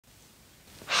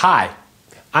Hi,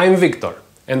 I'm Victor,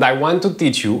 and I want to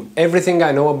teach you everything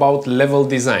I know about level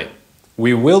design.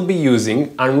 We will be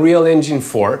using Unreal Engine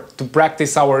 4 to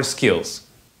practice our skills.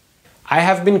 I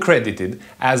have been credited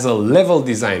as a level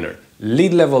designer,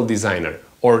 lead level designer,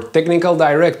 or technical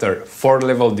director for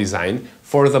level design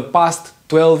for the past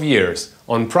 12 years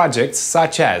on projects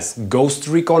such as Ghost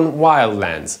Recon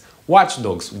Wildlands, Watch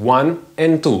Dogs 1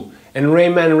 and 2, and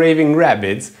Rayman Raving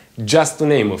Rabbids, just to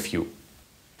name a few.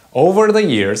 Over the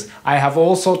years, I have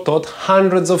also taught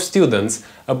hundreds of students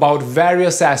about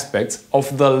various aspects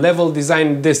of the level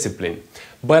design discipline,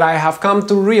 but I have come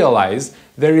to realize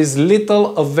there is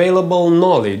little available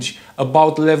knowledge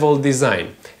about level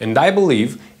design, and I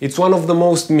believe it's one of the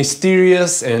most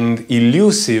mysterious and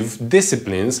elusive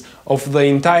disciplines of the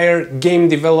entire game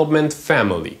development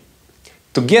family.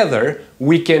 Together,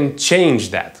 we can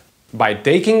change that. By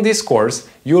taking this course,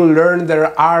 you'll learn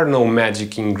there are no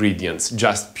magic ingredients,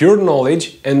 just pure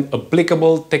knowledge and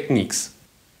applicable techniques.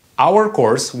 Our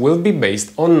course will be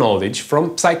based on knowledge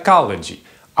from psychology,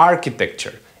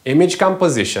 architecture, image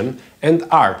composition, and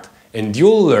art, and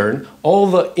you'll learn all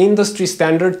the industry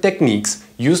standard techniques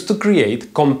used to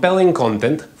create compelling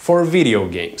content for video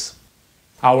games.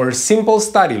 Our simple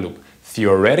study loop,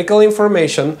 theoretical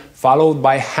information followed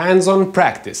by hands-on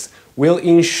practice, will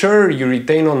ensure you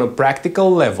retain on a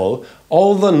practical level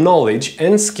all the knowledge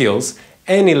and skills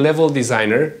any level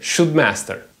designer should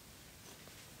master.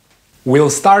 We'll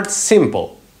start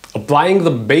simple, applying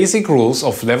the basic rules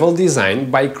of level design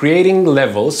by creating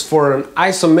levels for an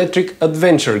isometric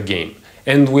adventure game,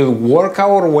 and we'll work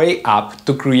our way up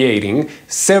to creating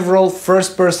several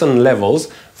first-person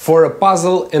levels for a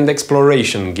puzzle and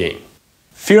exploration game.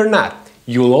 Fear not!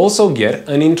 You'll also get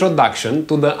an introduction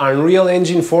to the Unreal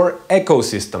Engine 4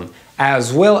 ecosystem,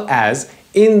 as well as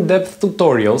in-depth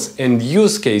tutorials and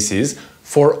use cases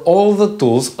for all the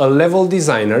tools a level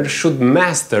designer should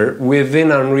master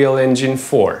within Unreal Engine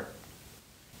 4.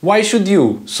 Why should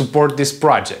you support this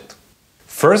project?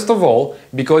 First of all,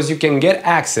 because you can get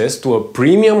access to a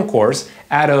premium course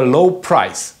at a low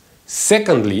price.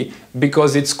 Secondly,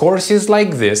 because it's courses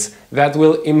like this that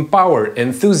will empower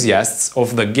enthusiasts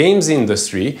of the games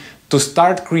industry to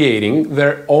start creating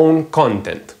their own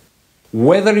content.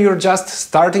 Whether you're just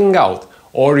starting out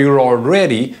or you're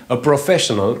already a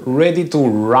professional ready to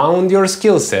round your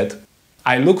skill set,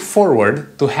 I look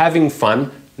forward to having fun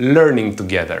learning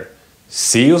together.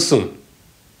 See you soon!